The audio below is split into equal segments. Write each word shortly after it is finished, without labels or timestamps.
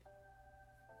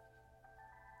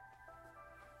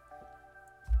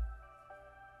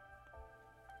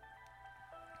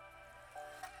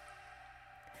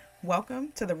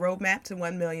Welcome to the Roadmap to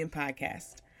 1 Million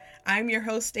podcast. I'm your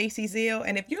host, Stacey Zeal,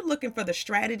 and if you're looking for the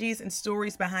strategies and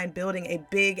stories behind building a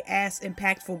big-ass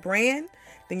impactful brand,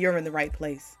 then you're in the right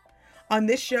place. On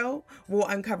this show, we'll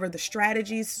uncover the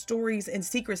strategies, stories, and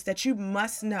secrets that you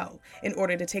must know in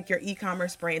order to take your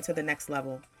e-commerce brand to the next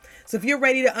level. So if you're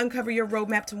ready to uncover your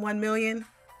roadmap to 1 million,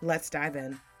 let's dive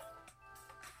in.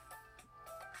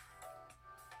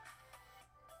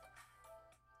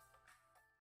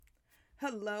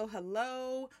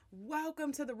 Hello.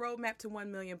 Welcome to the Roadmap to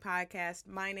 1 Million podcast.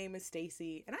 My name is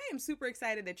Stacey, and I am super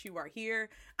excited that you are here.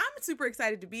 I'm super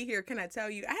excited to be here. Can I tell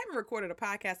you, I haven't recorded a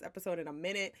podcast episode in a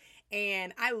minute,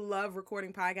 and I love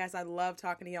recording podcasts. I love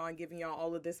talking to y'all and giving y'all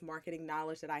all of this marketing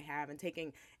knowledge that I have and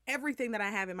taking everything that I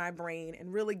have in my brain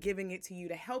and really giving it to you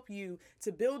to help you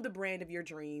to build the brand of your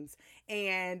dreams.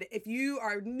 And if you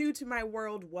are new to my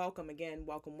world, welcome again.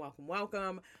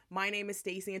 Welcome. My name is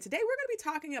Stacey, and today we're going to be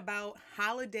talking about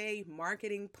holiday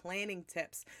marketing planning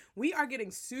tips. We are getting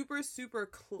super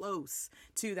close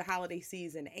to the holiday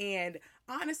season. And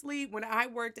honestly, when I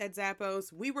worked at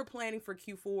Zappos, we were planning for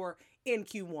Q4 in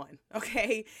Q1.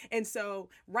 Okay. And so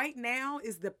right now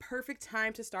is the perfect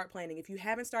time to start planning. If you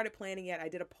haven't started planning yet, I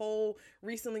did a poll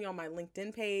recently on my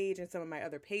LinkedIn page and some of my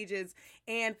other pages.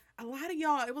 And a lot of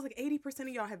y'all, it was like 80% of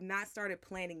y'all have not started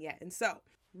planning yet. And so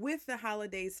with the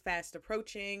holidays fast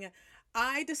approaching,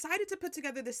 I decided to put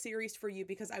together this series for you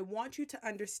because I want you to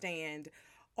understand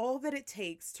all that it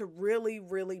takes to really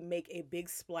make a big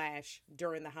splash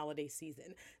during the holiday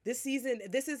season.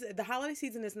 The holiday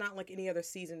season is not like any other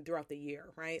season throughout the year,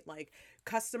 right? Like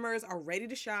customers are ready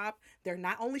to shop. They're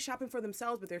not only shopping for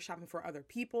themselves, but they're shopping for other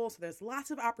people. So there's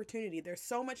lots of opportunity. There's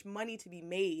so much money to be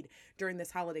made during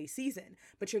this holiday season,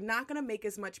 but you're not going to make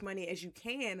as much money as you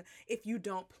can if you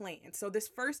don't plan. So this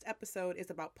first episode is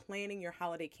about planning your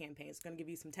holiday campaign. It's going to give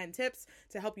you some 10 tips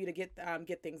to help you to get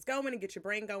things going and get your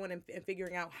brain going and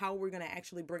figuring out how we're going to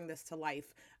actually bring this to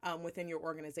life within your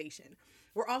organization.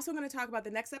 We're also going to talk about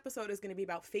the next episode is going to be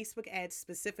about Facebook ads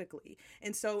specifically.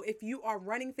 And so if you are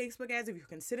running Facebook ads, if you're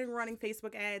considering running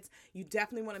Facebook ads, you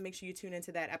definitely want to make sure you tune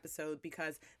into that episode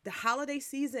because the holiday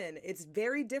season, it's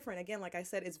very different. Again, like I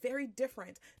said, it's very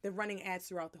different than running ads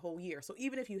throughout the whole year. So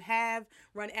even if you have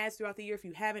run ads throughout the year, if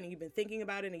you haven't and you've been thinking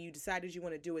about it and you decided you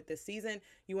want to do it this season,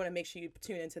 you want to make sure you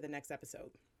tune into the next episode.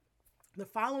 The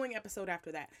following episode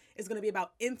after that is going to be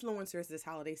about influencers this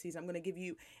holiday season. I'm going to give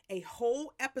you a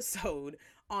whole episode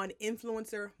on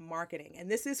influencer marketing. And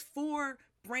this is for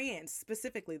brands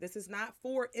specifically. This is not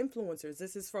for influencers.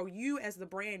 This is for you as the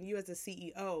brand, you as the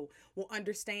CEO will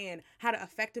understand how to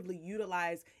effectively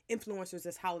utilize influencers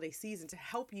this holiday season to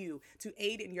help you to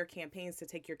aid in your campaigns, to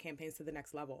take your campaigns to the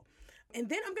next level. And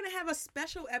then I'm going to have a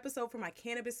special episode for my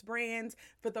cannabis brands.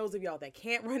 For those of y'all that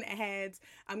can't run ads,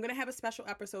 I'm going to have a special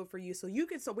episode for you so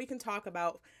we can talk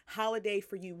about holiday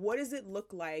for you. What does it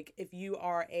look like if you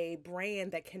are a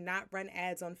brand that cannot run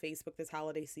ads on Facebook this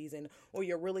holiday season, or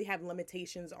you really have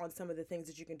limitations on some of the things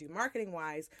that you can do marketing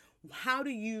wise? How do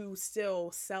you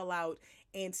still sell out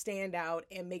and stand out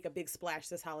and make a big splash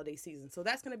this holiday season? So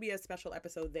that's going to be a special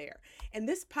episode there. And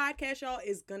this podcast, y'all,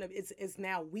 is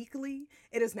now weekly.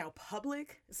 It is now public.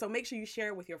 So make sure you share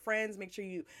it with your friends. Make sure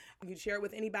you share it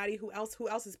with anybody who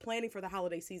else is planning for the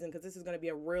holiday season, because this is going to be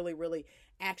a really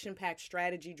action-packed,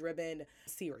 strategy-driven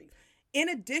series. In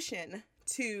addition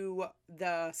to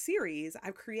the series,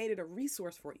 I've created a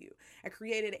resource for you. I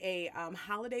created a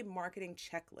holiday marketing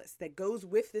checklist that goes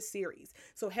with the series.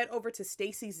 So head over to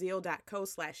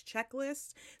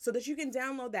staceyzeal.co/checklist so that you can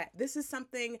download that. This is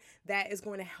something that is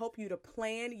going to help you to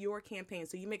plan your campaign.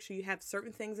 So you make sure you have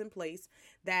certain things in place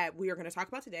that we are going to talk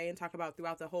about today and talk about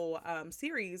throughout the whole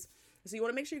series. So you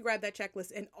want to make sure you grab that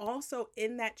checklist. And also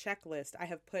in that checklist, I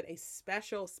have put a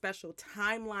special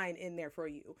timeline in there for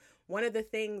you. One of the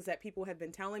things that people have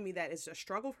been telling me that is a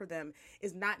struggle for them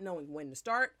is not knowing when to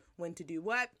start, when to do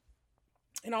what,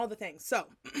 and all the things. So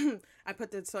so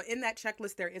in that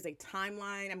checklist, there is a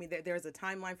timeline. I mean, there's a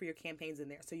timeline for your campaigns in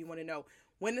there. So you want to know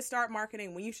when to start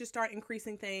marketing, when you should start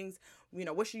increasing things,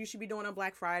 what you should be doing on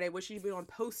Black Friday, what should you be doing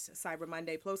post Cyber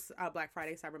Monday, post Black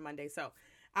Friday, Cyber Monday. So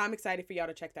I'm excited for y'all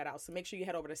to check that out. So make sure you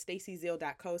head over to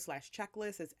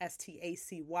staceyzeal.co/checklist. It's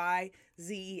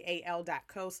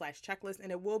staceyzeal.co/checklist.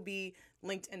 And it will be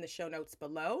linked in the show notes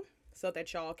below so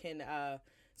that y'all can,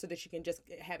 so that you can just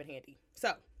have it handy.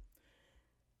 So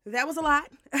that was a lot.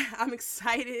 I'm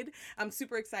excited. I'm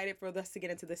super excited for us to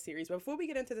get into this series. But before we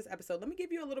get into this episode, let me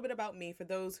give you a little bit about me. For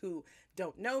those who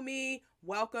don't know me,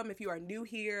 welcome. If you are new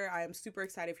here, I am super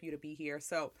excited for you to be here.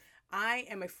 So I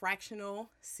am a fractional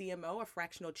CMO, a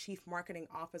fractional chief marketing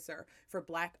officer for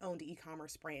Black-owned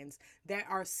e-commerce brands that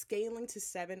are scaling to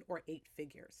 7 or 8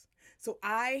 figures. So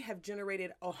I have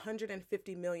generated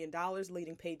 $150 million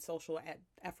leading paid social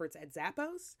efforts at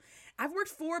Zappos. I've worked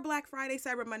 4 Black Friday,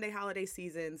 Cyber Monday holiday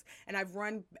seasons, and I've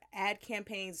run ad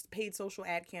campaigns, paid social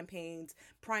ad campaigns,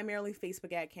 primarily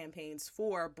Facebook ad campaigns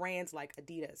for brands like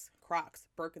Adidas, Crocs,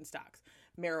 Birkenstocks,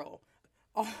 Merrell,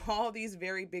 all these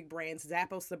very big brands,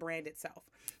 Zappos, the brand itself,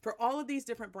 for all of these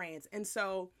different brands. And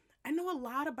so I know a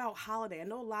lot about holiday. I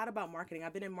know a lot about marketing.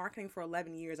 I've been in marketing for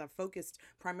 11 years. I've focused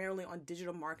primarily on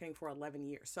digital marketing for 11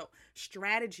 years. So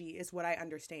strategy is what I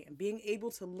understand. Being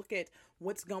able to look at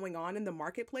what's going on in the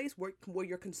marketplace, where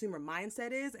your consumer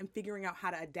mindset is, and figuring out how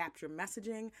to adapt your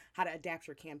messaging, how to adapt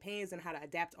your campaigns, and how to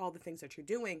adapt all the things that you're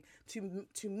doing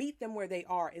to meet them where they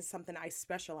are is something I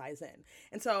specialize in.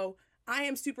 And so I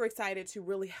am super excited to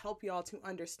really help y'all to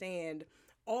understand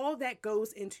all that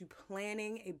goes into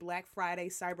planning a Black Friday,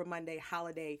 Cyber Monday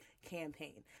holiday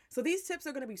campaign. So these tips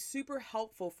are going to be super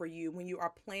helpful for you when you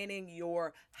are planning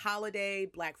your holiday,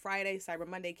 Black Friday, Cyber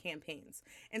Monday campaigns.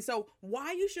 And so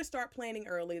why you should start planning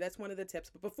early, that's one of the tips.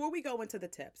 But before we go into the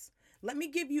tips, let me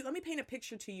paint a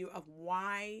picture to you of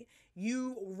why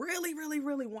you really, really,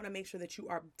 really want to make sure that you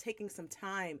are taking some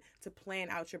time to plan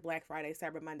out your Black Friday,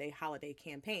 Cyber Monday holiday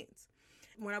campaigns.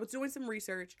 When I was doing some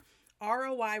research,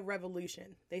 ROI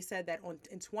Revolution, they said that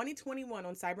in 2021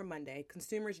 on Cyber Monday,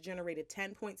 consumers generated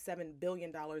 $10.7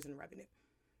 billion in revenue.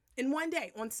 In one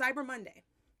day, on Cyber Monday.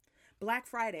 Black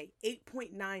Friday,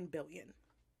 $8.9 billion.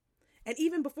 And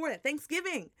even before that,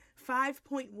 Thanksgiving,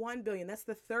 $5.1 billion. That's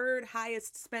the third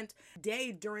highest spent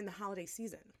day during the holiday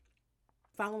season.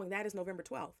 Following that is November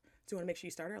 12th. So you want to make sure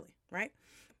you start early, right?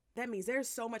 That means there's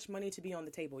so much money to be on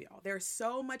the table, y'all. There's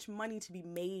so much money to be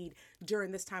made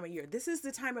during this time of year. This is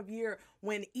the time of year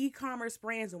when e-commerce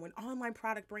brands and when online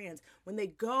product brands, when they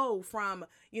go from,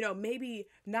 maybe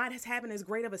not having as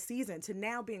great of a season to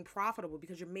now being profitable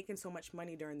because you're making so much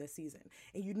money during this season.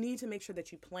 And you need to make sure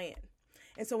that you plan.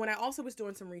 And so when I also was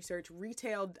doing some research,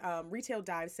 Retail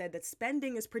Dive said that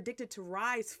spending is predicted to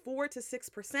rise 4 to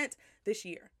 6% this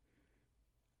year.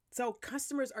 So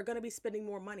customers are going to be spending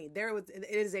more money.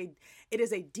 It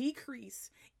is a decrease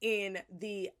in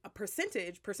the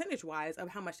percentage-wise of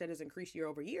how much that has increased year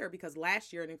over year, because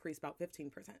last year it increased about 15%.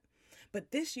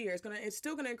 But this year it's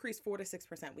still going to increase 4 to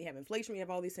 6%. We have inflation, we have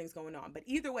all these things going on. But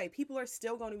either way, people are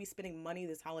still going to be spending money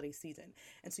this holiday season.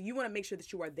 And so you want to make sure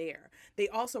that you are there. They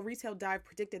also, Retail Dive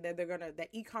predicted that that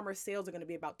e-commerce sales are going to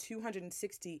be about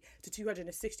 260 to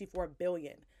 264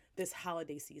 billion this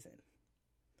holiday season.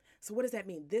 So what does that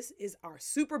mean? This is our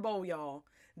Super Bowl, y'all.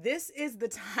 This is the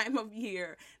time of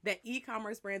year that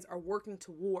e-commerce brands are working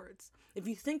towards. If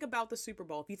you think about the Super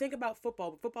Bowl, if you think about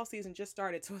football season just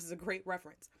started, so this is a great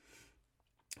reference.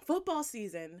 Football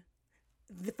season,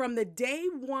 from the day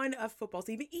one of football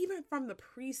season, even from the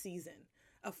preseason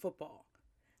of football,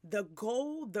 the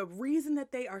goal, the reason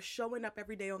that they are showing up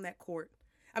every day on that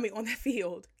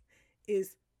field,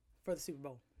 is for the Super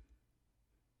Bowl.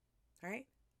 All right?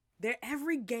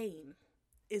 Every game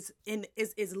is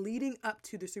leading up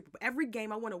to the Super Bowl. Every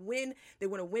game I want to win. They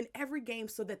want to win every game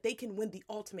so that they can win the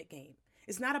ultimate game.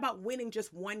 It's not about winning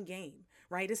just one game,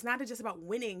 right? It's not just about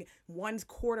winning one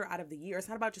quarter out of the year. It's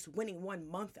not about just winning 1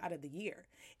 month out of the year.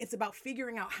 It's about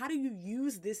figuring out, how do you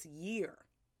use this year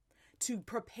to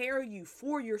prepare you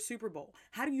for your Super Bowl?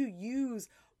 How do you use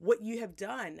what you have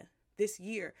done this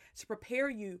year to prepare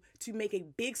you to make a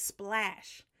big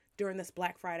splash during this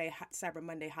Black Friday, Cyber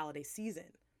Monday holiday season?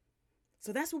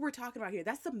 So that's what we're talking about here.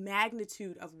 That's the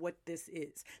magnitude of what this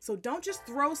is. So don't just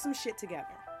throw some shit together.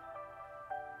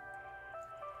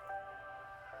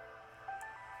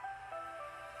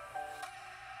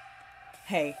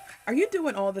 Hey, are you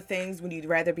doing all the things when you'd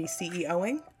rather be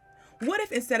CEOing? What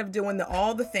if instead of doing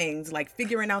all the things like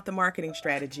figuring out the marketing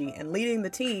strategy and leading the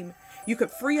team, you could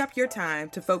free up your time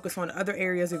to focus on other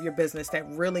areas of your business that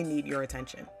really need your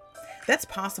attention? That's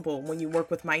possible when you work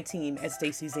with my team at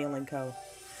Stacey Zeal & Co.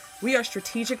 We are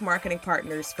strategic marketing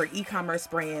partners for e-commerce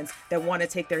brands that want to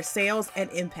take their sales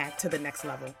and impact to the next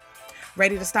level.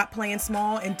 Ready to stop playing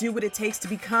small and do what it takes to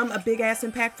become a big-ass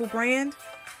impactful brand?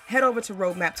 Head over to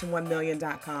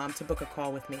roadmapto1million.com to book a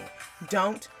call with me.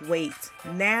 Don't wait.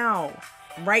 Now.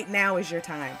 Right now is your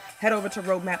time. Head over to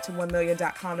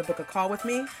roadmapto1million.com to book a call with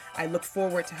me. I look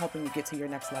forward to helping you get to your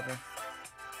next level.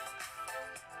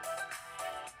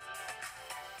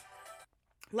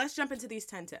 Let's jump into these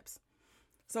 10 tips.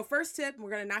 So first tip, we're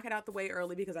going to knock it out the way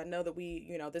early because I know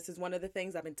that this is one of the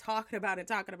things I've been talking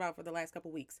about for the last couple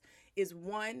weeks.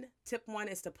 Tip one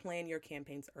is to plan your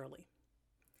campaigns early.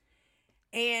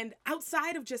 And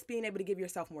outside of just being able to give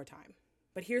yourself more time.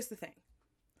 But here's the thing.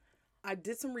 I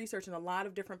did some research, and a lot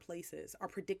of different places are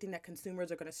predicting that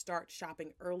consumers are going to start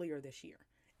shopping earlier this year.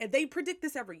 And they predict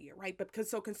this every year, right? But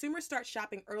so consumers start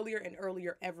shopping earlier and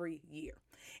earlier every year.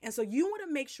 And so you want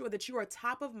to make sure that you are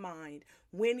top of mind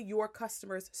when your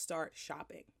customers start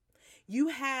shopping. You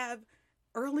have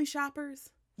early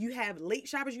shoppers, you have late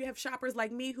shoppers, you have shoppers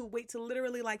like me who wait till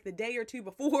literally like the day or two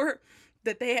before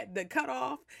that they had the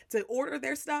cutoff to order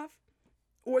their stuff.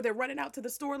 Or they're running out to the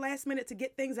store last minute to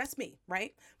get things. That's me,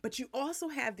 right? But you also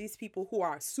have these people who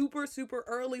are super, super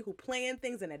early, who plan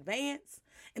things in advance.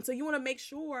 And so you want to make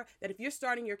sure that if you're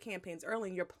starting your campaigns early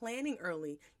and you're planning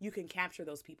early, you can capture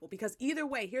those people. Because either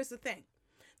way, here's the thing.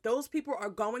 Those people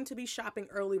are going to be shopping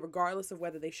early regardless of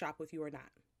whether they shop with you or not.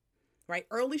 Right?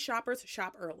 Early shoppers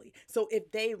shop early. So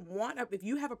if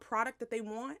you have a product that they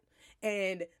want,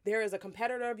 and there is a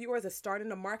competitor of yours that's starting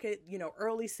to market,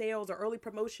 early sales or early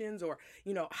promotions or,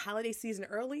 holiday season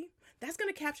early, that's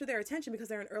going to capture their attention because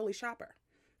they're an early shopper,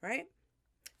 right?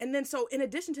 And then so in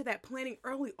addition to that, planning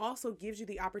early also gives you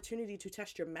the opportunity to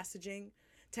test your messaging,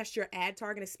 test your ad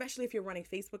target, especially if you're running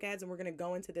Facebook ads. And we're going to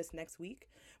go into this next week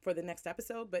for the next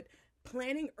episode. But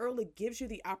planning early gives you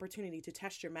the opportunity to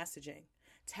test your messaging,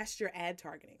 test your ad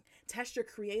targeting, test your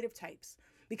creative types.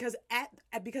 Because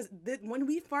when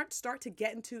we start to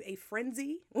get into a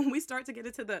frenzy, when we start to get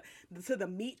into the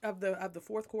meat of the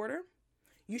fourth quarter,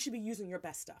 you should be using your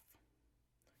best stuff.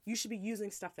 You should be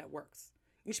using stuff that works.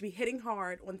 You should be hitting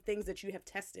hard on things that you have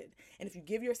tested. And if you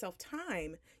give yourself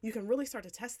time, you can really start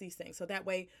to test these things. So that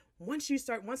way, once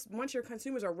your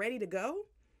consumers are ready to go,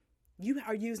 you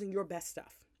are using your best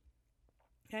stuff.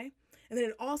 Okay? And then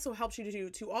it also helps you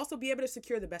to also be able to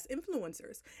secure the best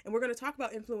influencers. And we're going to talk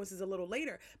about influencers a little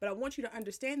later, but I want you to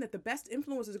understand that the best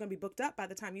influencers are going to be booked up by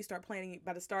the time you start planning,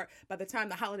 by the time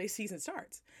the holiday season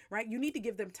starts, right? You need to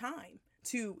give them time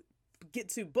to get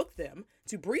to book them,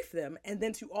 to brief them, and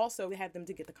then to also have them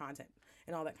to get the content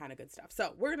and all that kind of good stuff.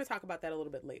 So we're going to talk about that a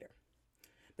little bit later.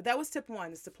 But that was tip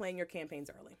 1, is to plan your campaigns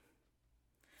early.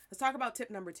 Let's talk about tip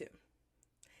number 2.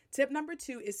 Tip number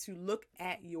 2 is to look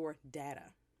at your data.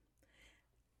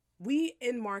 We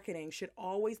in marketing should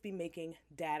always be making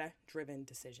data-driven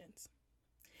decisions.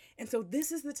 And so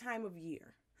this is the time of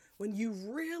year when you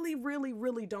really, really,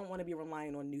 really don't want to be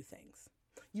relying on new things.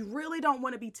 You really don't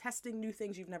want to be testing new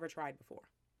things you've never tried before,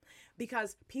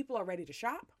 because people are ready to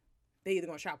shop. They're either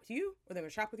going to shop with you or they're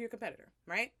going to shop with your competitor,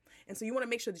 right? And so you want to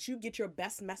make sure that you get your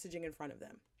best messaging in front of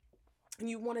them. And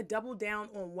you want to double down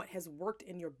on what has worked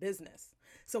in your business.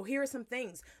 So here are some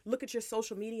things. Look at your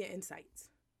social media insights.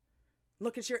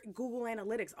 Look at your Google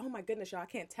Analytics. Oh my goodness, y'all, I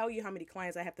can't tell you how many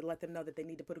clients I have to let them know that they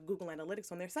need to put a Google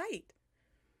Analytics on their site,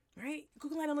 right?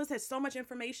 Google Analytics has so much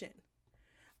information.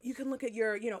 You can look at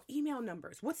your, email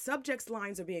numbers. What subject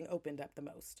lines are being opened up the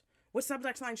most? What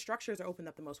subject line structures are opened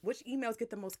up the most? Which emails get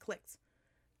the most clicks?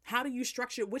 How do you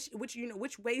structure, which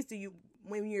ways do you,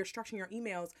 when you're structuring your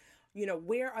emails,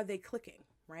 where are they clicking,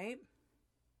 right?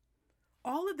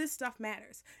 All of this stuff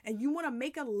matters. And you want to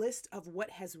make a list of what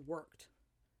has worked.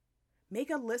 Make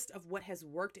a list of what has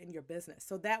worked in your business.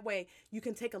 So that way you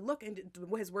can take a look into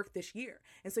what has worked this year.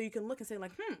 And so you can look and say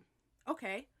like,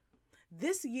 okay,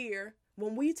 this year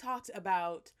when we talked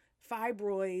about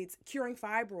fibroids, curing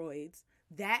fibroids,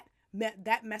 that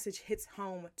message hits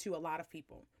home to a lot of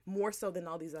people, more so than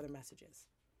all these other messages.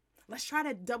 Let's try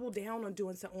to double down on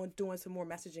doing some more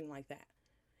messaging like that.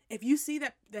 If you see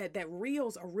that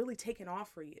reels are really taking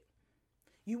off for you,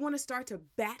 you want to start to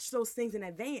batch those things in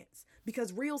advance,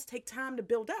 because reels take time to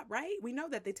build up, right? We know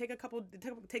that they take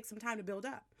some time to build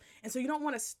up. And so you don't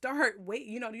want to start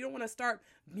you don't want to start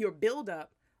your build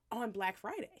up on Black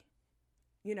Friday.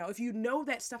 If you know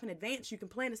that stuff in advance, you can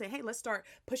plan to say, hey, let's start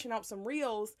pushing out some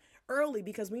reels early,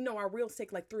 because we know our reels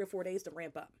take like 3 or 4 days to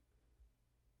ramp up.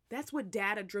 That's what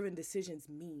data-driven decisions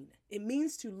mean. It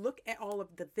means to look at all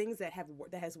of the things that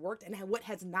has worked and what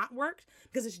has not worked,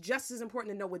 because it's just as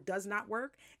important to know what does not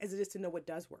work as it is to know what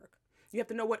does work. You have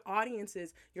to know what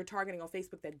audiences you're targeting on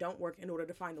Facebook that don't work in order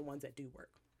to find the ones that do work.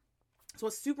 So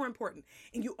it's super important.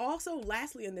 And you also,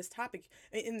 lastly, in this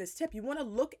tip, you want to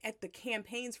look at the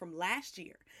campaigns from last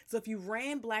year. So if you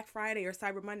ran Black Friday or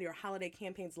Cyber Monday or holiday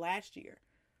campaigns last year,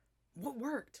 what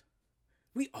worked?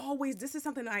 This is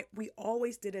something we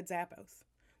always did at Zappos.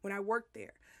 When I worked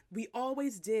there, we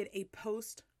always did a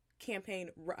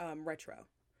post-campaign retro.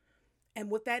 And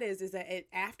what that is that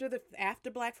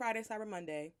after Black Friday, Cyber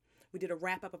Monday, we did a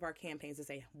wrap-up of our campaigns to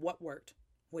say what worked,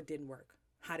 what didn't work,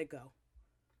 how'd it go,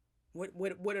 what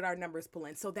did our numbers pull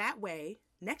in. So that way,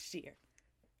 next year,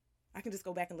 I can just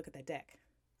go back and look at that deck,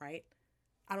 right?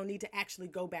 I don't need to actually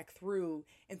go back through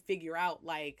and figure out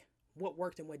like what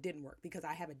worked and what didn't work, because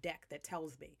I have a deck that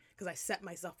tells me, because I set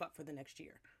myself up for the next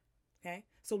year. Okay.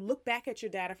 So look back at your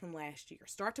data from last year.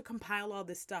 Start to compile all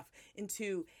this stuff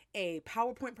into a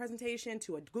PowerPoint presentation,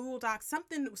 to a Google Doc,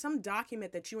 some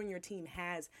document that you and your team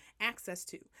has access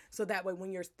to. So that way,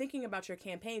 when you're thinking about your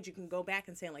campaigns, you can go back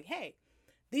and say like, hey,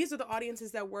 these are the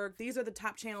audiences that worked. These are the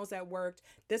top channels that worked.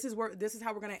 This is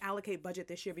how we're going to allocate budget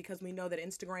this year, because we know that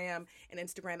Instagram and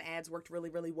Instagram ads worked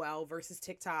really, really well versus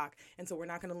TikTok. And so we're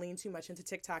not going to lean too much into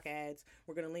TikTok ads.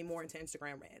 We're going to lean more into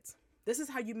Instagram ads. This is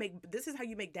how you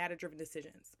make data-driven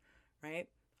decisions, right?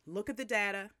 Look at the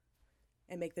data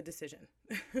and make the decision.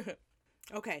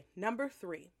 Okay, number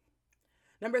 3.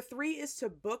 Number 3 is to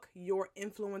book your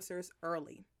influencers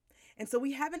early. And so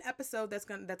we have an episode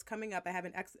that's coming up. I have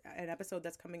an episode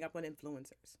that's coming up on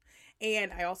influencers.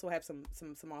 And I also have some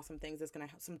awesome things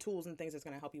some tools and things that's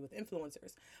going to help you with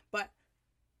influencers. But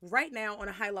right now, on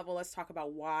a high level, let's talk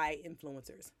about why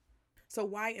influencers. So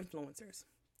why influencers?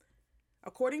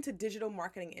 According to Digital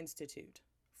Marketing Institute,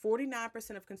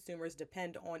 49% of consumers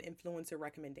depend on influencer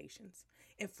recommendations,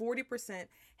 and 40%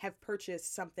 have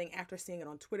purchased something after seeing it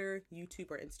on Twitter, YouTube,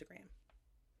 or Instagram.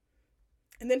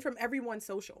 And then from Everyone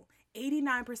Social,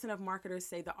 89% of marketers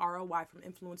say the ROI from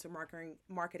influencer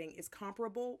marketing is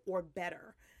comparable or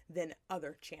better than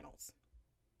other channels.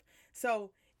 So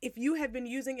if you have been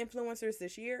using influencers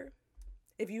this year,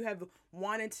 if you have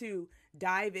wanted to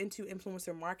dive into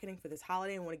influencer marketing for this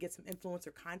holiday and want to get some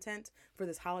influencer content for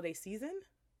this holiday season,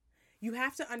 you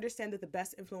have to understand that the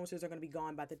best influencers are going to be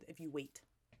gone if you wait.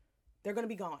 They're going to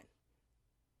be gone.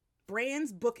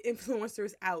 Brands book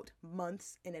influencers out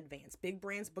months in advance. Big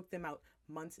brands book them out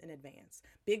months in advance.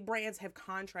 Big brands have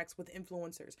contracts with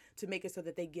influencers to make it so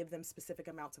that they give them specific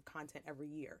amounts of content every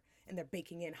year, and they're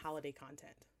baking in holiday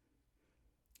content.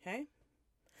 Okay?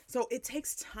 So it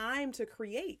takes time to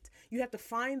create. You have to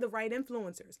find the right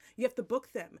influencers. You have to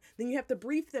book them. Then you have to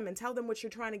brief them and tell them what you're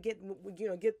trying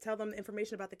to tell them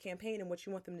information about the campaign and what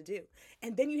you want them to do.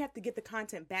 And then you have to get the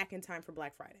content back in time for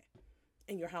Black Friday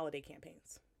and your holiday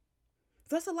campaigns.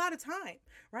 So that's a lot of time,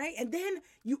 right? And then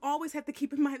you always have to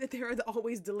keep in mind that there are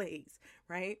always delays,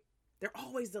 right? There are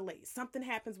always delays. Something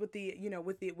happens with the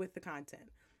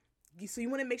content. So you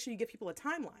want to make sure you give people a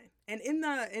timeline. And in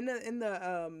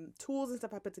the tools and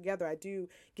stuff I put together, I do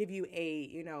give you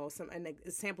some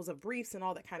samples of briefs and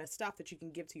all that kind of stuff that you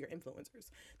can give to your influencers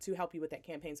to help you with that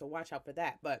campaign. So watch out for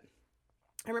that. But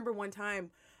I remember one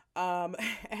time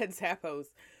at Zappos,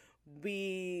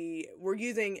 we were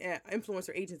using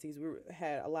influencer agencies. We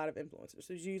had a lot of influencers.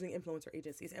 So we were using influencer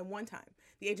agencies. And one time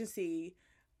the agency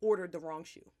ordered the wrong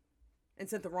shoe and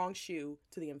sent the wrong shoe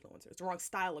to the influencers, the wrong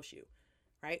style of shoe.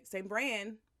 Right? Same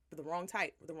brand, but the wrong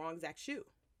type, or the wrong exact shoe.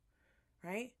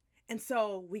 Right? And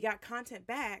so we got content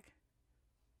back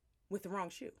with the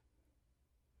wrong shoe.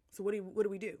 So what do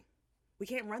we do? We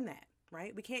can't run that,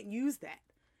 right? We can't use that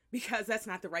because that's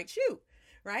not the right shoe,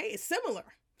 right? It's similar.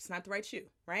 It's not the right shoe,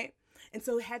 right? And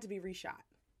so it had to be reshot.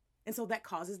 And so that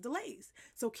causes delays.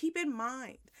 So keep in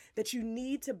mind that you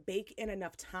need to bake in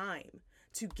enough time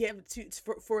to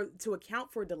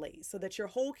account for delays, so that your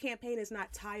whole campaign is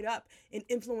not tied up in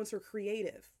influencer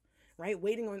creative, right?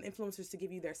 Waiting on influencers to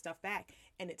give you their stuff back.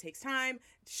 And it takes time,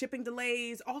 shipping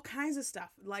delays, all kinds of stuff.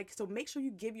 So make sure you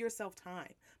give yourself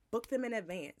time. Book them in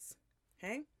advance.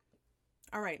 Okay?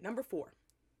 All right, number 4.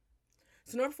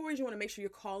 So number 4 is you want to make sure you're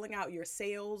calling out your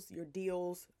sales, your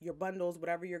deals, your bundles,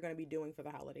 whatever you're going to be doing for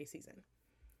the holiday season.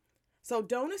 So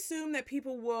don't assume that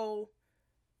people will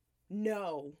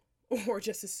know or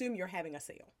just assume you're having a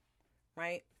sale,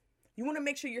 right? You want to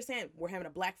make sure you're saying, we're having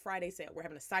a Black Friday sale. We're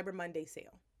having a Cyber Monday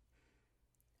sale.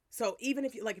 So even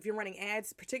if you're running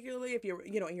ads, particularly if you're,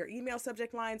 in your email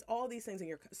subject lines, all these things in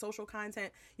your social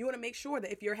content, you want to make sure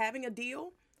that if you're having a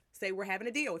deal, say we're having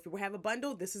a deal. If we have a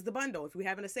bundle, this is the bundle. If we're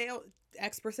having a sale,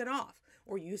 X% off,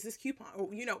 or use this coupon, or,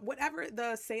 whatever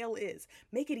the sale is,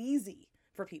 make it easy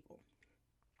for people.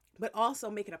 But also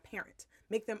make it apparent.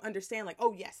 Make them understand like,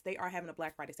 oh yes, they are having a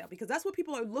Black Friday sale, because that's what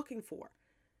people are looking for.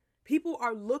 People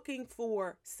are looking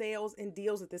for sales and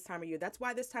deals at this time of year. That's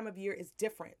why this time of year is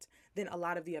different than a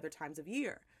lot of the other times of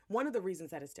year. One of the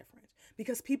reasons that it's different,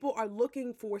 because people are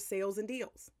looking for sales and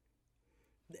deals.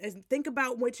 And think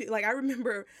about I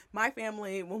remember my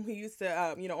family when we used to,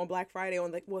 on Black Friday,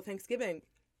 Thanksgiving,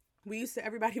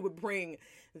 everybody would bring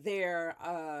their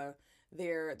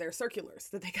circulars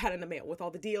that they got in the mail with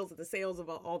all the deals and the sales of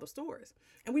all the stores.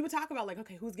 And we would talk about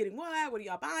okay, who's getting what are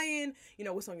y'all buying?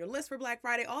 What's on your list for Black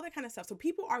Friday, all that kind of stuff. So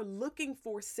people are looking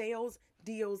for sales,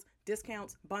 deals,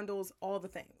 discounts, bundles, all the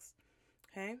things.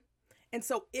 Okay. And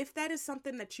so if that is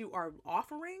something that you are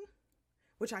offering,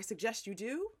 which I suggest you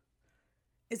do,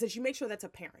 is that you make sure that's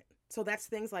apparent. So that's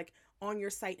things like on your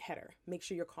site header, make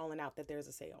sure you're calling out that there's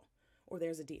a sale or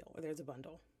there's a deal or there's a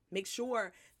bundle. Make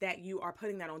sure that you are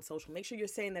putting that on social. Make sure you're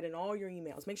saying that in all your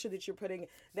emails. Make sure that you're putting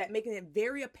that, making it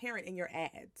very apparent in your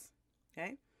ads.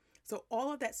 Okay. So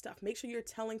all of that stuff, make sure you're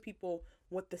telling people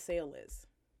what the sale is.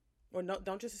 Or no,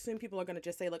 don't just assume people are going to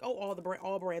just say like, oh,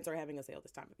 all brands are having a sale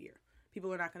this time of year.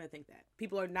 People are not going to think that.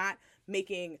 People are not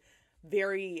making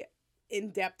very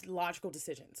in-depth logical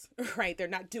decisions, right? They're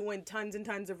not doing tons and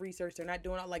tons of research. They're not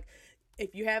doing all like,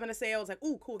 if you're having a sale, it's like,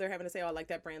 oh, cool, they're having a sale. I like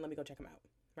that brand. Let me go check them out,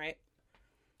 right?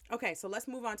 Okay, so let's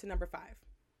move on to number 5.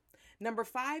 Number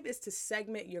 5 is to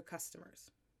segment your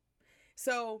customers.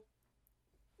 So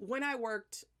when I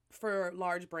worked for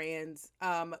large brands,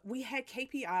 we had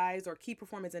KPIs or key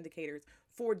performance indicators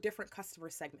for different customer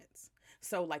segments.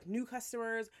 So like new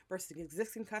customers versus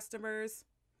existing customers,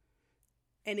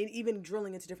 and even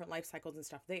drilling into different life cycles and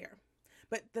stuff there.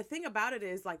 But the thing about it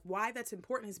is like why that's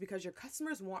important is because your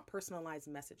customers want personalized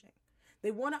messaging.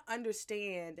 They want to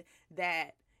understand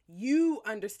that you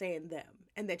understand them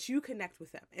and that you connect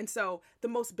with them. And so the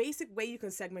most basic way you can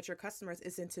segment your customers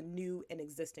is into new and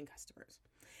existing customers.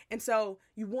 And so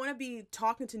you want to be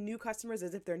talking to new customers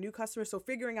as if they're new customers. So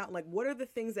figuring out like what are the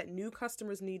things that new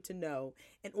customers need to know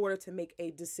in order to make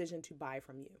a decision to buy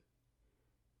from you,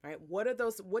 right?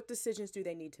 What decisions do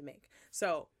they need to make?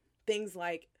 So things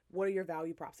like, what are your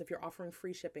value props? If you're offering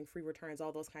free shipping, free returns,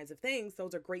 all those kinds of things,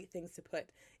 those are great things to put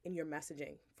in your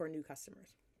messaging for new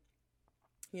customers.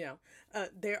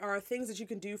 There are things that you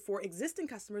can do for existing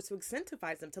customers to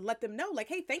incentivize them, to let them know like,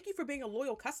 hey, thank you for being a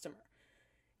loyal customer.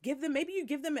 Maybe you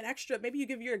give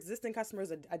your existing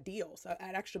customers a deal, so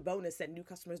an extra bonus that new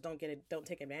customers don't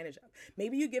take advantage of.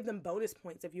 Maybe you give them bonus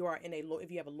points if you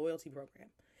have a loyalty program.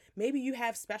 Maybe you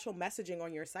have special messaging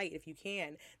on your site, if you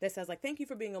can, that says like, thank you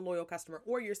for being a loyal customer,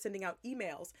 or you're sending out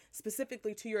emails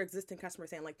specifically to your existing customers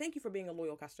saying like, thank you for being a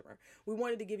loyal customer. We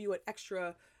wanted to give you an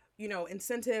extra,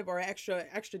 incentive or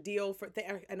extra deal for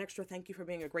an extra thank you for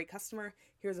being a great customer.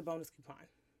 Here's a bonus coupon.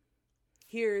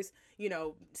 Here's,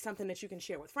 something that you can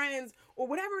share with friends or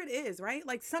whatever it is, right?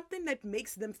 Like something that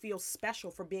makes them feel special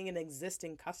for being an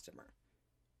existing customer.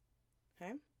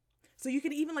 Okay. So you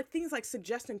can even like things like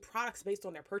suggesting products based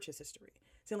on their purchase history.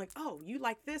 Saying like, oh, you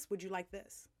like this? Would you like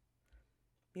this?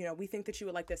 We think that you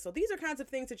would like this. So these are kinds of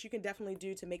things that you can definitely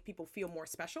do to make people feel more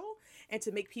special and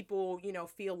to make people,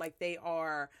 feel like they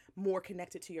are more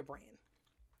connected to your brand.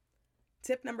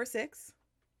 Tip number 6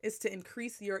 is to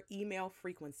increase your email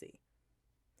frequency.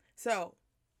 So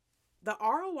the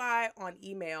ROI on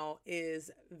email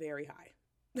is very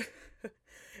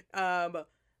high.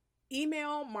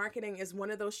 Email marketing is one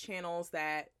of those channels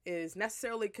that is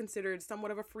necessarily considered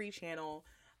somewhat of a free channel.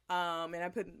 And I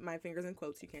put my fingers in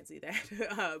quotes, you can't see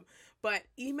that. But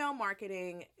email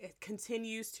marketing, it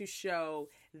continues to show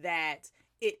that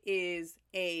it is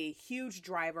a huge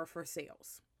driver for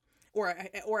sales.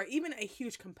 Or even a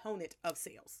huge component of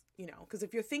sales, because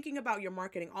if you're thinking about your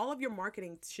marketing, all of your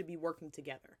marketing should be working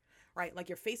together, right? Like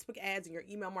your Facebook ads and your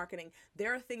email marketing,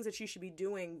 there are things that you should be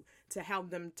doing to help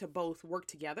them to both work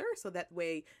together. So that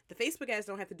way the Facebook ads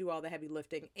don't have to do all the heavy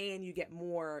lifting and you get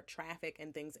more traffic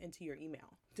and things into your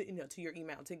email, to your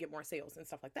email to get more sales and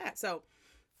stuff like that. So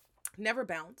Never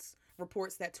Bounce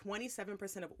reports that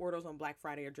 27% of orders on Black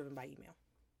Friday are driven by email.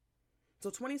 So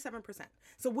 27%.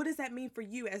 So what does that mean for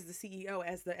you as the CEO,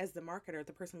 as the marketer,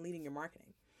 the person leading your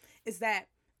marketing? Is that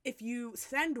if you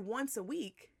send once a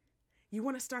week, you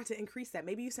want to start to increase that.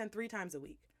 Maybe you send 3 times a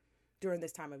week during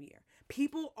this time of year.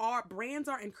 Brands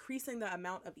are increasing the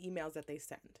amount of emails that they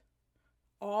send.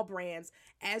 All brands,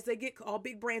 all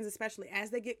big brands especially, as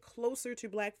they get closer to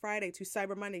Black Friday, to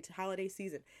Cyber Monday, to holiday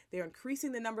season, they're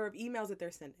increasing the number of emails that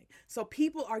they're sending. So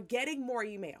people are getting more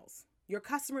emails. Your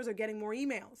customers are getting more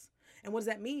emails. And what does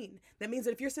that mean? That means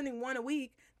that if you're sending one a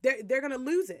week, they're going to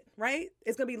lose it, right?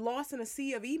 It's going to be lost in a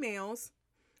sea of emails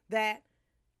that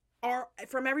are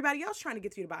from everybody else trying to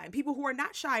get you to buy. And people who are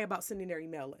not shy about sending their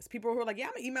email list. People who are like, yeah,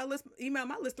 I'm going to email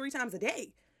my list 3 times a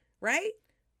day, right?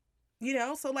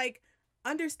 So like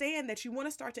understand that you want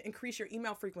to start to increase your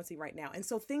email frequency right now. And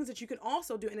so things that you can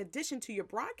also do in addition to your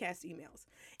broadcast emails,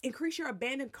 increase your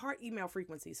abandoned cart email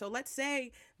frequency. So let's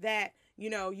say that,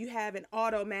 you have an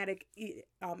automatic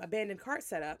abandoned cart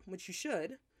set up, which you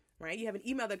should, right? You have an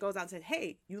email that goes out and says,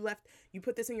 hey, you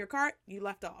put this in your cart, you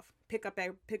left off. Pick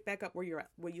back up where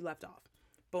you left off.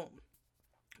 Boom.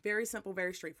 Very simple,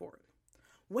 very straightforward.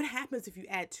 What happens if you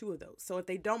add 2 of those? So if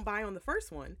they don't buy on the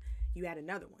first one, you add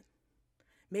another one.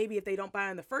 Maybe if they don't buy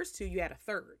on the first 2, you add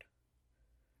a 3rd,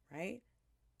 right?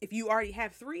 If you already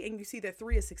have 3 and you see that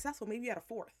 3 is successful, maybe you add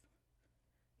a 4th,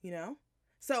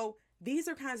 So these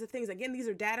are kinds of things. Again, these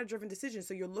are data-driven decisions.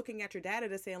 So you're looking at your data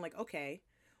to saying like, okay,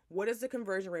 what is the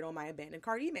conversion rate on my abandoned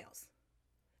cart emails?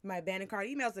 My abandoned cart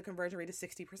emails, the conversion rate is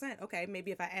 60%. Okay,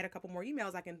 maybe if I add a couple more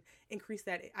emails, I can increase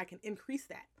that. I can increase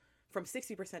that from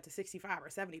 60% to 65 or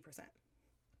 70%.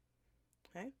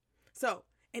 Okay, so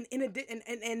and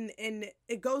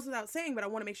it goes without saying, but I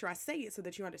want to make sure I say it so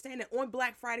that you understand it. On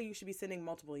Black Friday, you should be sending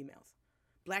multiple emails.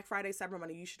 Black Friday, Cyber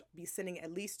Monday, you should be sending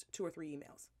at least 2 or 3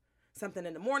 emails. Something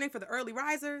in the morning for the early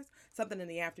risers, something in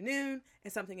the afternoon,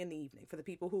 and something in the evening for the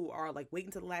people who are like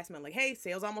waiting to the last minute, like, hey,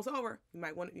 sale's almost over. You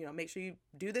might want to, make sure you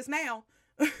do this now,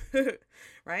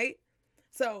 right?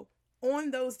 So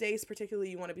on those days,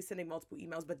 particularly, you want to be sending multiple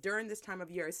emails, but during this time of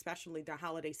year, especially the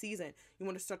holiday season, you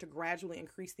want to start to gradually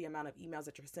increase the amount of emails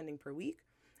that you're sending per week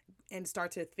and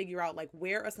start to figure out like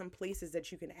where are some places that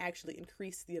you can actually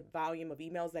increase the volume of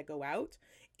emails that go out,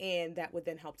 and that would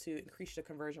then help to increase the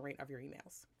conversion rate of your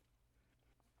emails.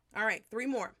 All right, 3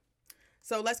 more.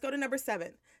 So let's go to number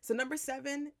 7. So number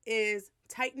 7 is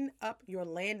tighten up your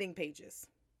landing pages.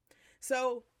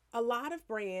 So a lot of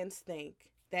brands think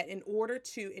that in order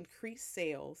to increase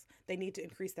sales, they need to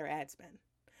increase their ad spend.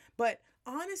 But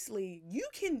honestly, you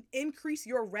can increase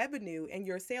your revenue and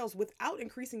your sales without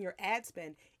increasing your ad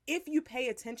spend if you pay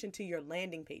attention to your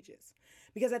landing pages.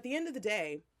 Because at the end of the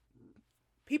day,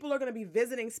 people are going to be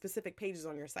visiting specific pages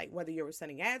on your site, whether you're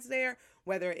sending ads there,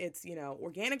 whether it's,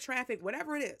 organic traffic,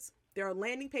 whatever it is. There are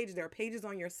landing pages, there are pages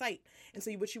on your site. And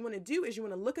so what you want to do is you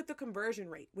want to look at the conversion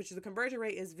rate, which is the conversion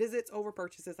rate is visits over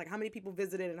purchases, like how many people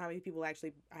visited and how many people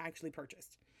actually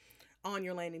purchased on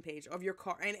your landing page of your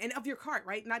cart and of your cart,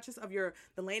 right? Not just of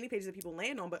the landing pages that people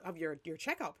land on, but of your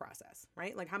checkout process,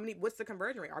 right? Like what's the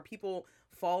conversion rate? Are people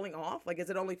falling off? Like, is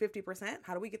it only 50%?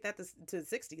 How do we get that to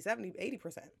 60, 70,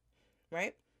 80%?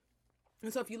 Right?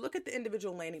 And so if you look at the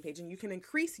individual landing page and you can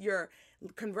increase your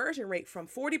conversion rate from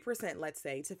 40%, let's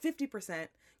say, to 50%,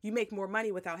 you make more money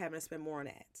without having to spend more on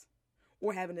ads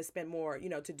or having to spend more,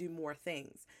 to do more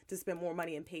things, to spend more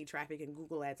money in paid traffic and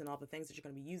Google ads and all the things that you're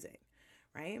going to be using,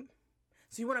 right?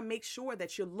 So you want to make sure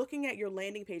that you're looking at your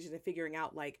landing pages and figuring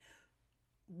out like,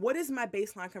 what is my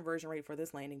baseline conversion rate for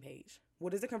this landing page?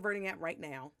 What is it converting at right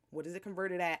now? What is it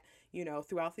converted at,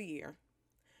 throughout the year?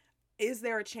 Is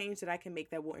there a change that I can make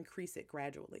that will increase it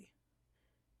gradually?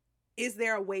 Is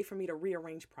there a way for me to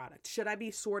rearrange product? Should I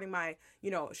be sorting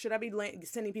should I be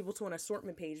sending people to an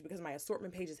assortment page because my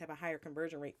assortment pages have a higher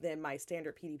conversion rate than my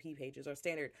standard PDP pages or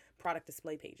standard product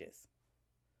display pages?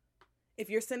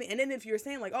 If you're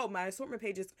saying like, oh, my assortment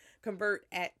pages convert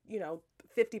at,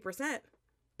 50%,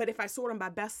 but if I sort them by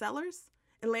best sellers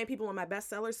and land people on my best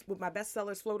sellers with my best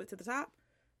sellers floated to the top,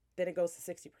 then it goes to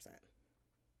 60%.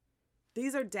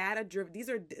 These are data-driven. These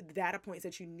are data points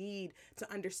that you need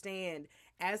to understand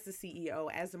as the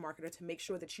CEO, as the marketer, to make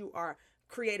sure that you are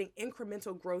creating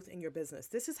incremental growth in your business.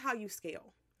 This is how you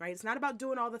scale, right? It's not about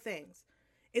doing all the things.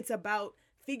 It's about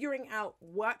figuring out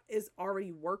what is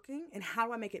already working and how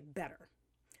do I make it better.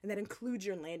 And that includes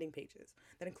your landing pages.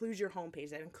 That includes your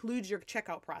homepage. That includes your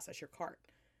checkout process, your cart.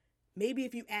 Maybe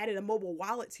if you added a mobile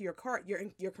wallet to your cart,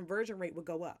 your conversion rate would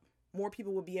go up. More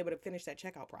people will be able to finish that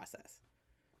checkout process.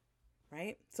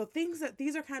 Right? So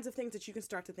these are kinds of things that you can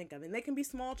start to think of, and they can be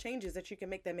small changes that you can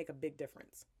make that make a big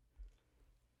difference.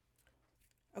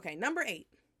 Okay, number 8.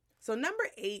 So number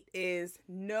 8 is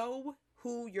know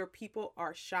who your people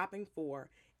are shopping for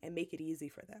and make it easy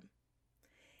for them.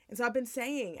 And so I've been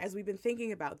saying, as we've been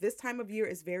thinking about, this time of year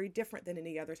is very different than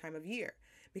any other time of year,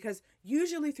 because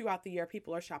usually throughout the year,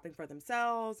 people are shopping for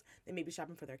themselves. They may be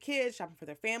shopping for their kids, shopping for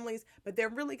their families, but they're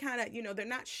really kind of, they're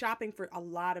not shopping for a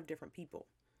lot of different people.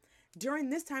 During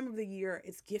this time of the year,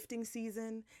 it's gifting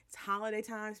season, it's holiday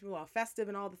times, people are festive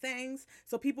and all the things.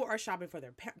 So people are shopping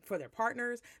for their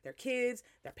partners, their kids,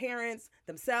 their parents,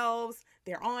 themselves,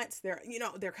 their aunts, their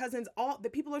cousins. All the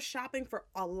people are shopping for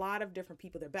a lot of different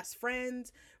people, their best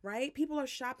friends, right? People are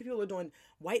shopping, people are doing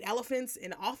white elephants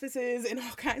in offices and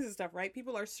all kinds of stuff, right?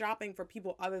 People are shopping for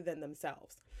people other than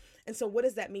themselves. And so what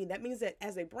does that mean? That means that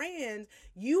as a brand,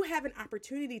 you have an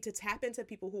opportunity to tap into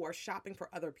people who are shopping for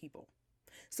other people.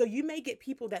 So you may get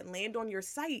people that land on your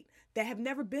site that have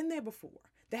never been there before,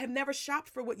 that have never shopped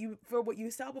for what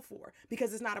you sell before,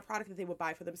 because it's not a product that they would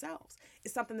buy for themselves.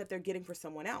 It's something that they're getting for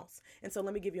someone else. And so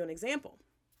let me give you an example.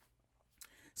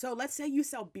 So let's say you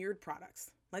sell beard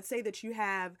products. Let's say that you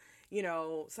have,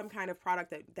 some kind of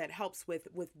product that helps with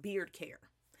beard care.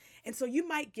 And so you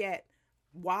might get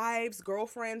wives,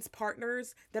 girlfriends,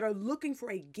 partners that are looking for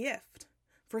a gift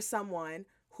for someone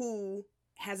who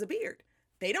has a beard.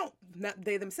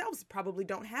 They themselves probably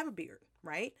don't have a beard,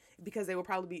 right? Because they will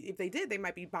probably be, if they did, they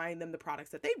might be buying them the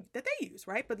products that they use,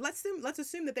 right? But let's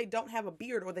assume that they don't have a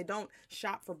beard or they don't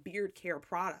shop for beard care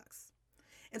products.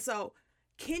 And so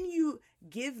can you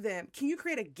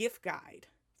create a gift guide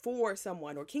for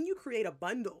someone, or can you create a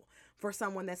bundle for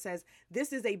someone that says,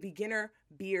 this is a beginner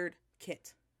beard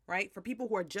kit, right? For people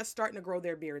who are just starting to grow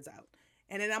their beards out.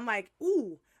 And then I'm like,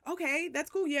 ooh, okay,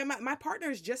 that's cool. Yeah, my partner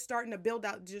is just starting to build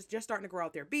out, just starting to grow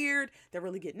out their beard. They're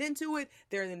really getting into it.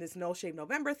 They're in this No Shave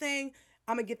November thing.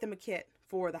 I'm going to get them a kit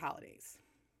for the holidays,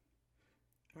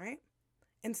 right?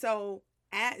 And so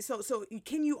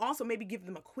can you also maybe give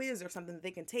them a quiz or something that they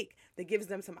can take that gives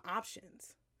them some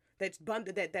options,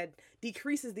 that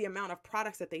decreases the amount of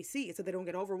products that they see so they don't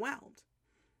get overwhelmed.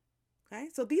 Okay?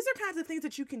 So these are kinds of things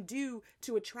that you can do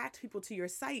to attract people to your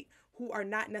site who are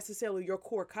not necessarily your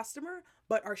core customer,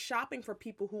 but are shopping for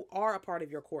people who are a part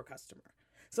of your core customer.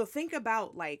 So think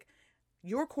about like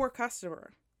your core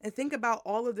customer and think about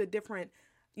all of the different,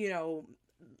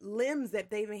 limbs that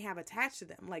they may have attached to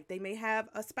them. Like they may have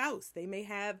a spouse, they may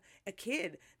have a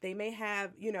kid, they may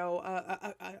have,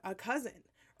 a cousin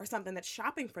or something that's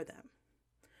shopping for them.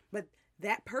 But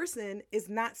that person is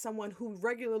not someone who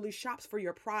regularly shops for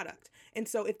your product. And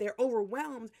so if they're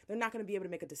overwhelmed, they're not going to be able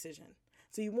to make a decision.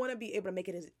 So you want to be able to make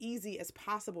it as easy as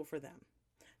possible for them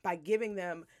by giving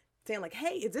them, saying like,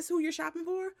 hey, is this who you're shopping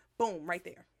for? Boom, right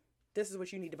there. This is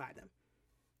what you need to buy them.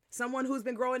 Someone who's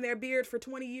been growing their beard for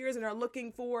 20 years and are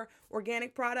looking for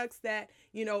organic products that,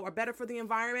 are better for the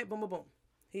environment. Boom, boom, boom.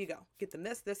 Here you go. Get them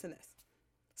this, this, and this.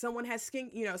 Someone has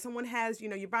skin,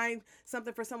 you're buying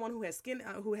something for someone who has skin,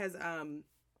 who has a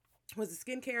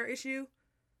skincare issue.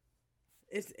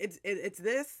 It's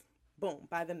this, boom,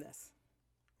 buy them this,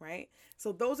 right?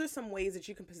 So those are some ways that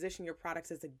you can position your products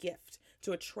as a gift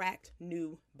to attract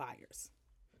new buyers.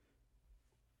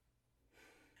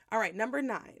 All right, number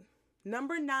 9.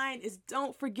 Number 9 is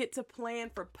don't forget to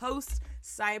plan for post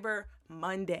Cyber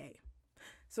Monday.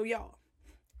 So y'all,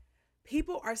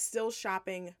 people are still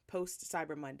shopping post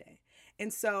Cyber Monday.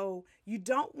 And so you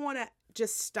don't want to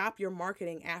just stop your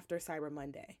marketing after Cyber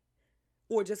Monday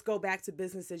or just go back to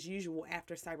business as usual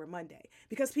after Cyber Monday,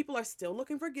 because people are still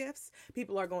looking for gifts.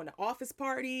 People are going to office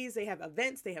parties. They have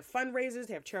events. They have fundraisers.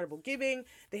 They have charitable giving.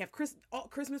 They have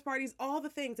Christmas parties, all the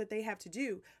things that they have to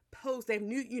do post. They have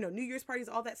New Year's parties,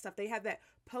 all that stuff. They have that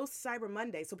post Cyber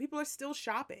Monday. So people are still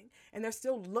shopping and they're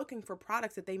still looking for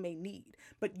products that they may need.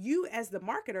 But you as the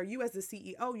marketer, you as the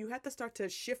CEO, you have to start to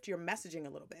shift your messaging a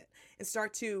little bit and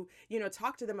start to,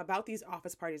 talk to them about these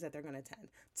office parties that they're going to attend,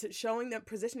 to showing them,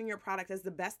 positioning your product as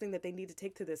the best thing that they need to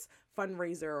take to this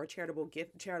fundraiser or charitable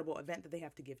event that they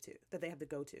have to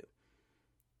go to.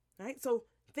 All right. So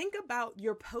think about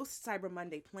your post Cyber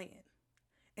Monday plan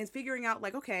and figuring out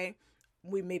like, okay,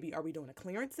 are we doing a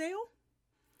clearance sale?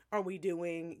 Are we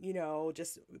doing,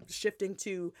 just shifting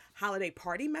to holiday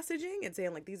party messaging and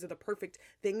saying like, these are the perfect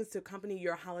things to accompany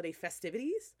your holiday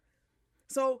festivities?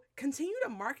 So continue to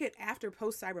market after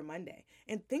post Cyber Monday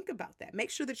and think about that.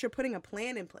 Make sure that you're putting a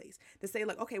plan in place to say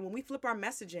like, okay, when we flip our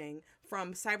messaging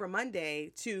from Cyber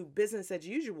Monday to business as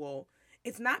usual,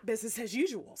 it's not business as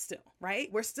usual still, right?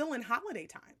 We're still in holiday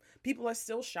time. People are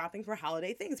still shopping for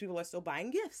holiday things. People are still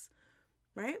buying gifts,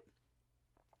 right?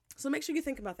 So make sure you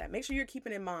think about that. Make sure you're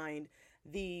keeping in mind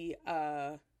the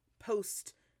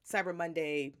post Cyber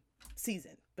Monday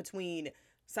season between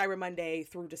Cyber Monday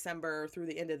through December, through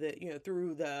the end of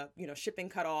the, shipping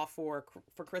cutoff for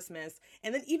Christmas.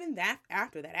 And then even that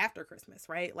after Christmas,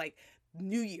 right? Like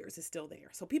New Year's is still there.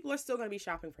 So people are still going to be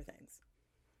shopping for things.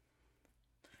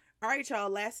 All right, y'all,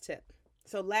 last tip.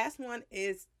 So last one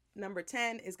is number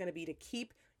 10 is going to be to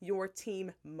keep your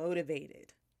team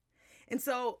motivated. And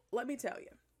so let me tell you,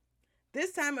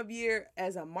 this time of year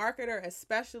as a marketer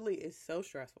especially is so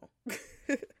stressful.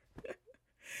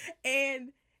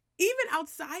 And even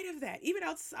outside of that, even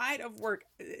outside of work,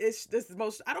 it's this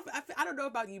most, I don't know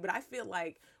about you, but I feel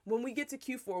like when we get to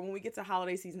Q4, when we get to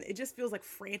holiday season, it just feels like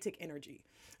frantic energy.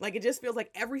 Like it just feels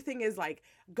like everything is like,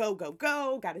 go, go,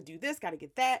 go, got to do this, got to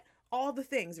get that, all the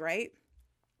things, right?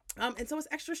 And so it's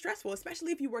extra stressful,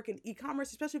 especially if you work in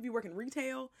e-commerce, especially if you work in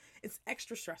retail, it's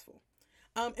extra stressful.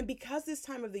 And because this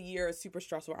time of the year is super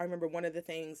stressful, I remember one of the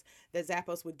things that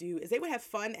Zappos would do is they would have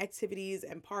fun activities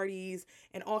and parties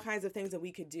and all kinds of things that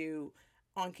we could do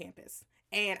on campus.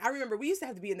 And I remember we used to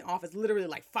have to be in the office literally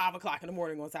like 5:00 in the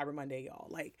morning on Cyber Monday, y'all.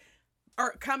 Like,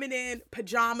 or coming in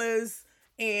pajamas,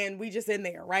 and we just in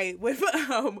there, right? With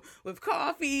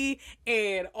coffee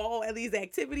and all of these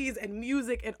activities and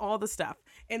music and all the stuff.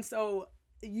 And so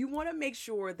you want to make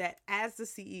sure that as the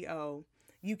CEO,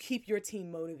 you keep your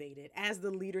team motivated, as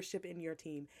the leadership in your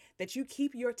team, that you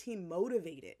keep your team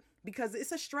motivated, because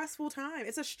it's a stressful time.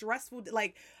 It's a stressful,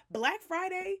 like, Black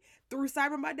Friday through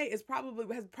Cyber Monday has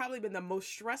probably been the most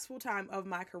stressful time of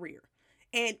my career.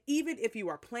 And even if you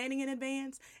are planning in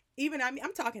advance,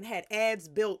 I'm talking had ads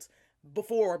built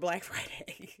before Black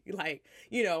Friday, like,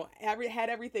 had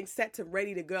everything set to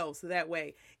ready to go. So that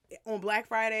way on Black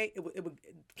Friday,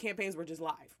 campaigns were just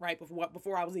live, right?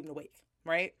 Before I was even awake,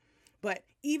 right? But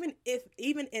even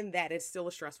in that, it's still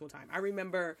a stressful time. I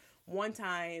remember one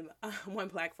time, one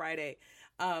Black Friday,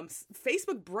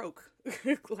 Facebook broke.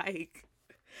 Like,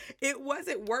 it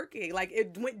wasn't working. Like,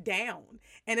 it went down.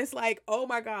 And it's like, oh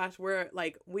my gosh,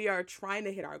 we are trying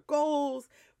to hit our goals.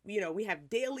 We have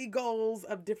daily goals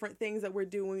of different things that we're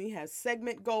doing. We have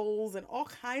segment goals and all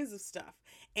kinds of stuff.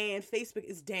 And Facebook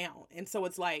is down. And so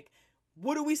it's like,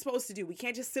 what are we supposed to do? We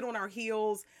can't just sit on our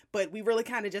heels, but we really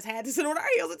kind of just had to sit on our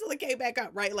heels until it came back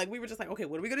up, right? Like, we were just like, okay,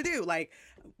 what are we going to do? Like,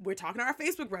 we're talking to our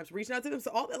Facebook reps, reaching out to them.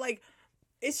 So all that, like,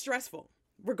 it's stressful,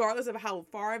 regardless of how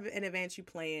far in advance you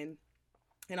plan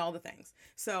and all the things.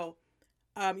 So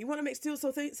you want to make still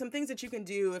some things that you can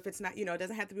do if it's not, it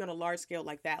doesn't have to be on a large scale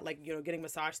like that, like, getting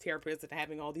massage therapists and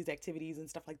having all these activities and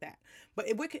stuff like that. But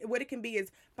what it can be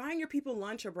is buying your people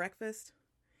lunch or breakfast.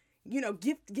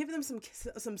 Give them some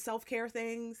self-care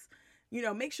things.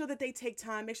 Make sure that they take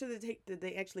time. Make sure that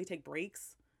they actually take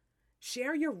breaks.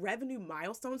 Share your revenue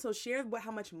milestones. So share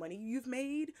how much money you've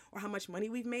made or how much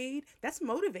money we've made. That's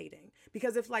motivating,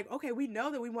 because if, like, okay, we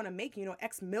know that we want to make,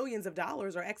 X millions of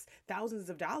dollars or X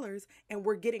thousands of dollars, and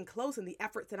we're getting close, and the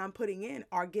efforts that I'm putting in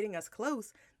are getting us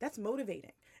close. That's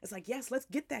motivating. It's like, yes, let's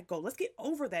get that goal. Let's get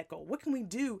over that goal. What can we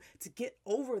do to get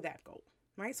over that goal?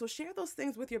 Right? So share those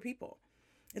things with your people.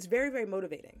 It's very, very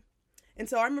motivating. And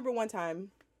so I remember one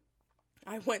time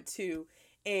I went to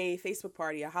a Facebook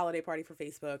party, a holiday party for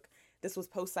Facebook. This was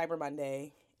post Cyber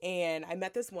Monday. And I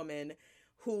met this woman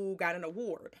who got an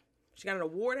award. She got an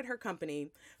award at her company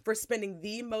for spending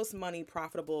the most money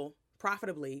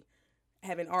profitably,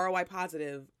 having ROI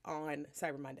positive on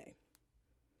Cyber Monday.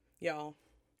 Y'all,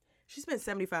 she spent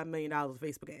 $75 million on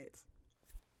Facebook ads.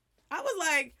 I was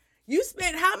like, you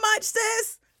spent how much,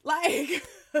 sis? Like,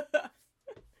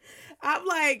 I'm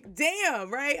like,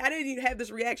 damn, right? I didn't even have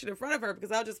this reaction in front of her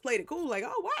because I just played it cool. Like,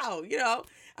 oh, wow,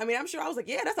 I'm sure I was like,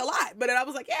 yeah, that's a lot. But then I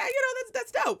was like, yeah,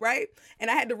 that's dope, right? And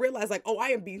I had to realize, like, oh, I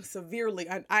am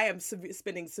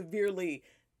spending severely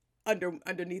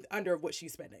under what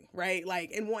she's spending, right?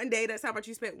 Like, in one day, that's how much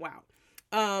you spent. Wow.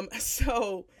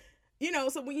 So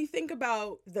when you think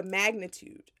about the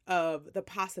magnitude of the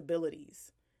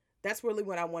possibilities, that's really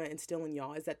what I want to instill in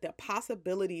y'all, is that the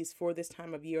possibilities for this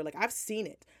time of year, like, I've seen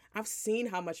it. I've seen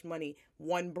how much money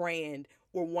one brand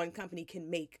or one company can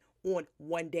make on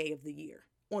one day of the year,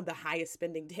 on the highest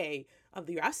spending day of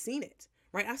the year. I've seen it,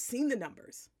 right? I've seen the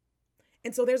numbers.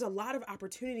 And so there's a lot of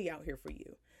opportunity out here for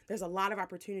you. There's a lot of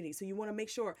opportunity. So you want to make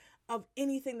sure of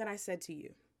anything that I said to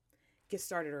you, get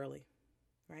started early,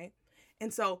 right?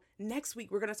 And so next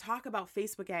week, we're going to talk about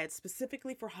Facebook ads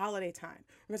specifically for holiday time.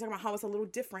 We're going to talk about how it's a little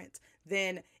different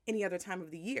than any other time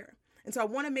of the year. And so I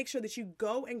want to make sure that you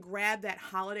go and grab that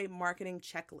holiday marketing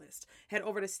checklist. Head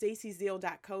over to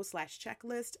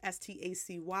stacyzeal.co/checklist,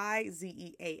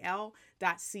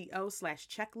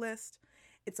 stacyzeal.co/checklist.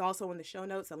 It's also in the show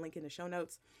notes, a link in the show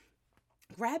notes.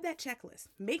 Grab that checklist.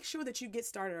 Make sure that you get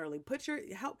started early.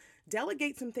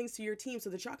 Delegate some things to your team so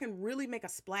that y'all can really make a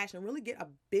splash and really get a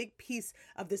big piece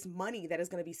of this money that is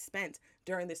going to be spent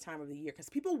during this time of the year. Because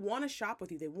people want to shop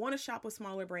with you. They want to shop with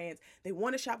smaller brands. They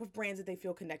want to shop with brands that they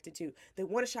feel connected to. They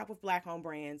want to shop with Black-owned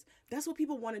brands. That's what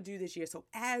people want to do this year. So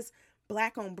as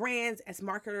Black-owned brands, as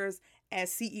marketers,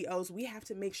 as CEOs, we have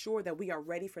to make sure that we are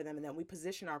ready for them and that we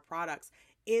position our products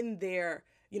in their,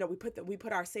 we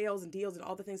put our sales and deals and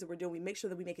all the things that we're doing. We make sure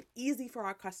that we make it easy for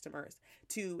our customers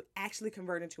to actually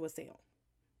convert into a sale,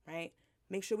 right?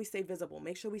 Make sure we stay visible.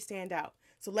 Make sure we stand out.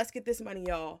 So let's get this money,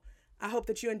 y'all. I hope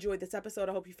that you enjoyed this episode.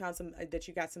 I hope you found that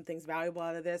you got some things valuable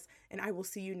out of this. And I will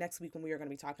see you next week when we are going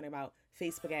to be talking about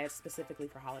Facebook ads specifically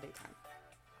for holiday time.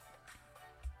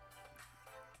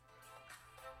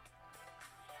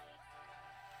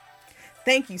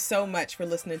 Thank you so much for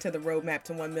listening to the Roadmap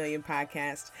to 1 Million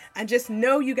podcast. I just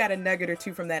know you got a nugget or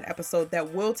two from that episode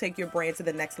that will take your brand to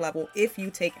the next level if you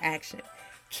take action.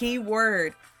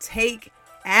 Keyword, take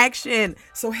action.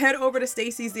 So head over to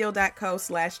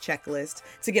stacyzeal.co/checklist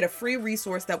to get a free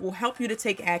resource that will help you to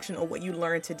take action on what you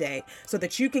learned today so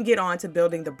that you can get on to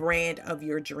building the brand of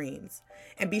your dreams.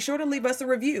 And be sure to leave us a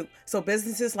review so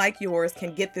businesses like yours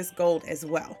can get this gold as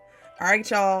well. All right,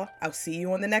 y'all. I'll see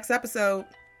you on the next episode.